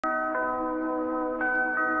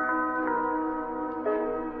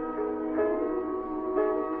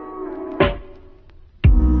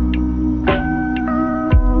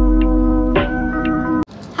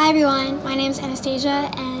my name is Anastasia,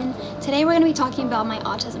 and today we're going to be talking about my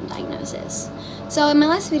autism diagnosis. So in my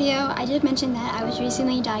last video, I did mention that I was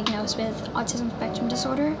recently diagnosed with autism spectrum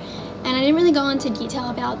disorder, and I didn't really go into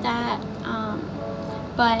detail about that,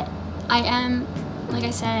 but I am, like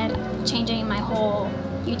I said, changing my whole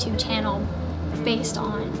YouTube channel based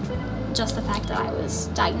on just the fact that I was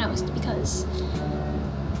diagnosed, because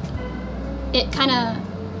it kind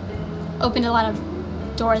of opened a lot of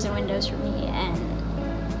doors and windows for me, and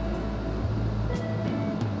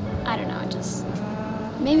I don't know, it just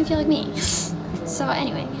made me feel like me. So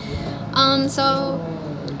anyway, so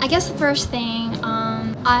I guess the first thing,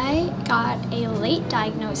 I got a late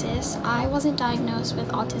diagnosis. I wasn't diagnosed with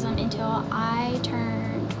autism until I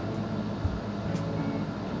turned,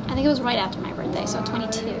 I think it was right after my birthday, so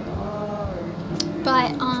 22.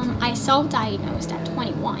 But I self-diagnosed at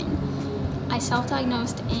 21. I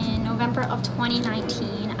self-diagnosed in November of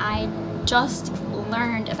 2019. I just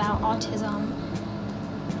learned about autism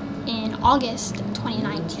in August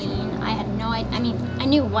 2019. I had no idea, I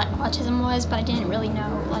knew what autism was, but I didn't really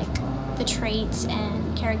know like the traits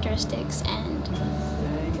and characteristics and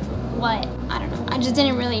what, I don't know, I just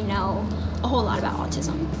didn't really know a whole lot about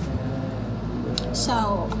autism.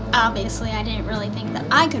 So obviously I didn't really think that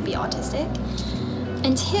I could be autistic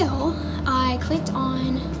until I clicked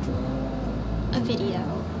on a video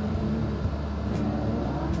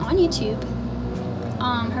on YouTube.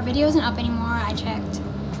 Her video isn't up anymore, I checked,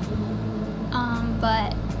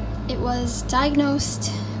 but it was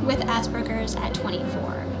diagnosed with Asperger's at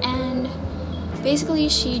 24, and basically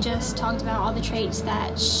she just talked about all the traits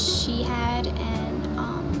that she had, and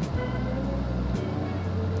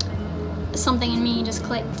something in me just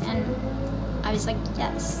clicked, and I was like,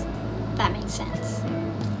 yes, that makes sense.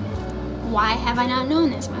 Why have I not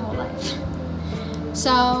known this my whole life?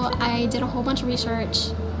 So I did a whole bunch of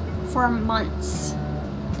research for months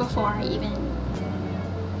before I even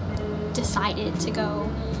decided to go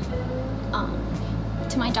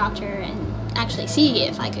to my doctor and actually see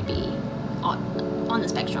if I could be on the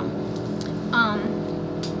spectrum.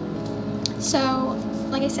 So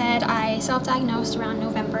like I said, I self-diagnosed around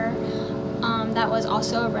November. That was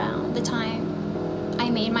also around the time I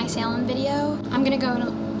made my Salem video. I'm gonna go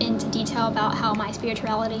into detail about how my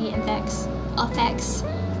spirituality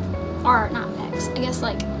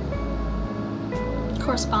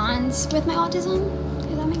corresponds with my autism,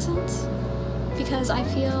 if that makes sense. Because I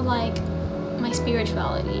feel like my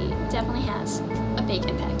spirituality definitely has a big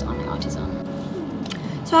impact on my autism.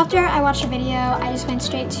 So after I watched the video, I just went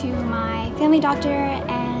straight to my family doctor,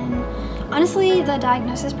 and honestly, the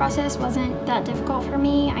diagnosis process wasn't that difficult for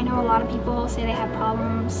me. I know a lot of people say they have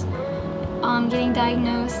problems getting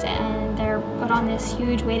diagnosed, and they're put on this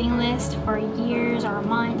huge waiting list for years or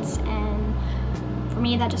months, and for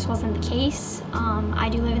me that just wasn't the case. I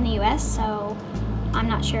do live in the US, so I'm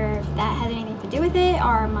not sure if that has anything to do with it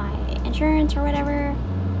or my insurance or whatever,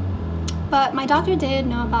 but my doctor did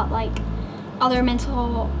know about like other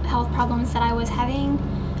mental health problems that I was having.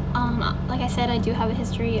 Like I said, I do have a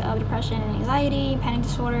history of depression and anxiety, panic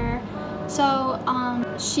disorder, so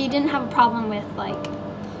she didn't have a problem with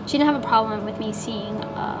me seeing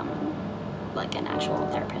like an actual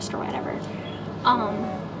therapist or whatever.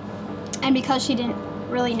 And because she didn't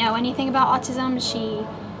really know anything about autism, she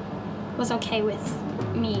was okay with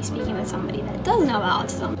me speaking with somebody that does know about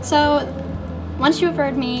autism. So once she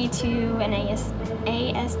referred me to an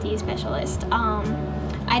ASD specialist,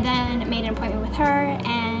 I then made an appointment with her,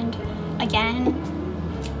 and again,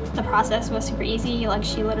 the process was super easy. Like,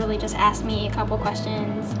 she literally just asked me a couple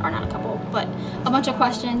questions, or not a couple, but a bunch of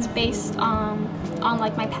questions based on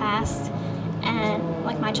like my past and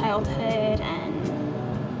like my childhood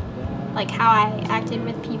and like how I acted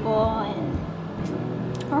with people,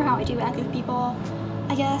 or how I do act with people,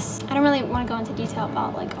 I guess. I don't really want to go into detail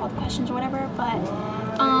about like all the questions or whatever, but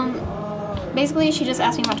basically she just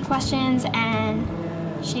asked me a bunch of questions, and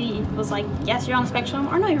she was like, yes, you're on the spectrum,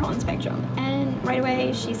 or no, you're on the spectrum. And right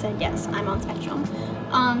away she said, yes, I'm on the spectrum.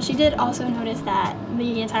 She did also notice that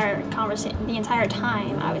the entire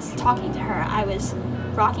time I was talking to her, I was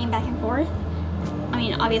rocking back and forth. I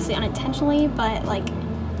mean, obviously unintentionally, but like,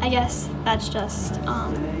 I guess that's just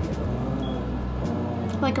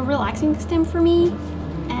like a relaxing stim for me,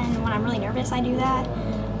 and when I'm really nervous I do that.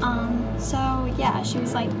 So yeah, she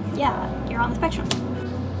was like, yeah, you're on the spectrum.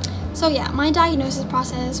 So yeah, my diagnosis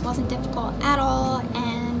process wasn't difficult at all,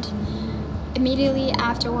 and immediately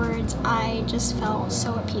afterwards I just felt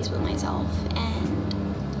so at peace with myself, and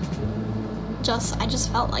I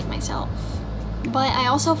just felt like myself. But I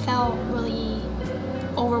also felt really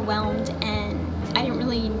overwhelmed, and I didn't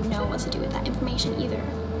really know what to do with that information either,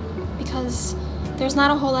 because there's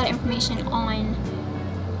not a whole lot of information on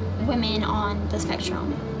women on the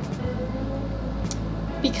spectrum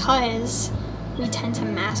because we tend to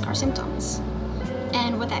mask our symptoms.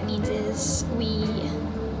 And what that means is we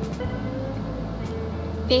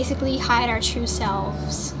basically hide our true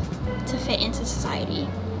selves to fit into society.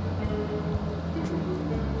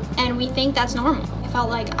 And we think that's normal. I felt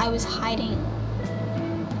like I was hiding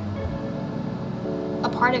a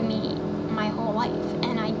part of me my whole life,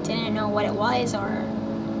 and I didn't know what it was or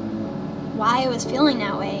why I was feeling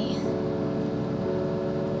that way.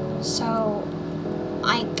 So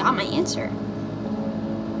I got my answer.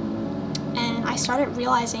 And I started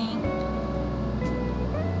realizing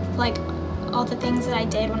like all the things that I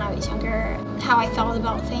did when I was younger, how I felt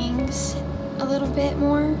about things a little bit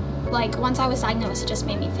more. Like once I was diagnosed, it just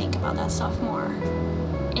made me think about that stuff more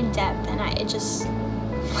in depth, and it just,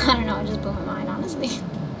 I don't know, it just blew my mind, honestly.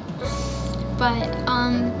 But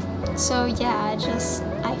so yeah,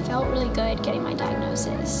 I felt really good getting my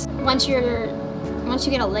diagnosis. Once you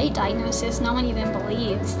get a late diagnosis, no one even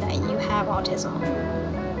believes that you have autism,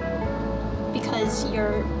 because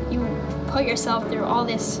you put yourself through all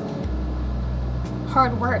this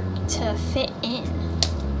hard work to fit in,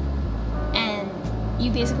 and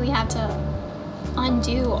you basically have to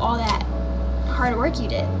undo all that hard work you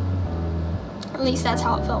did. At least that's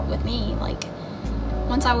how it felt with me. Like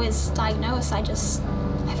once I was diagnosed, I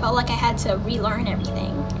felt like I had to relearn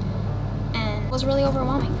everything, and it was really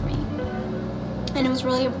overwhelming for me. And it was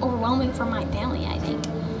really overwhelming for my family, I think,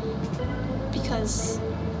 because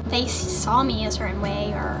they saw me a certain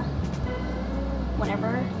way or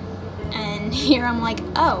whatever, and here I'm like,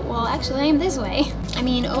 oh, well, actually I'm this way. I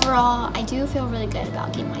mean, overall, I do feel really good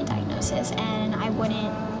about getting my diagnosis, and I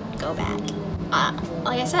wouldn't go back.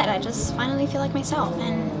 Like I said, I just finally feel like myself,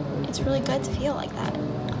 and it's really good to feel like that.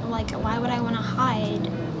 Like, why would I want to hide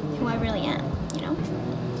who I really am, you know?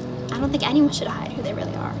 I don't think anyone should hide who they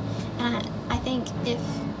really are. And I think if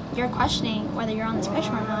you're questioning whether you're on the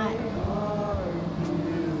spectrum or not,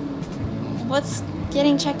 what's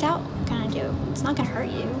getting checked out gonna do? It's not gonna hurt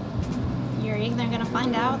you. You're either gonna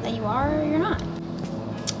find out that you are or you're not.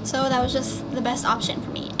 So that was just the best option for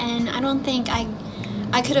me. And I don't think I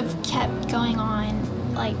could have kept going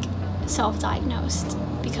on like self-diagnosed,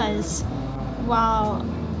 because while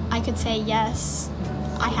I could say yes,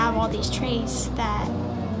 I have all these traits that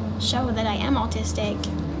show that I am autistic,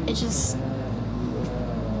 it just,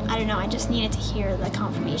 I don't know, I just needed to hear the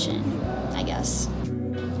confirmation, I guess.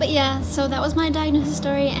 But yeah, so that was my diagnosis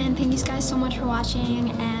story, and thank you guys so much for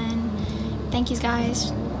watching, and thank you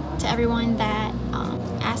guys to everyone that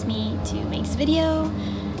asked me to make this video,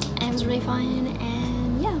 and it was really fun,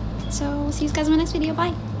 and yeah, so see you guys in my next video,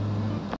 bye!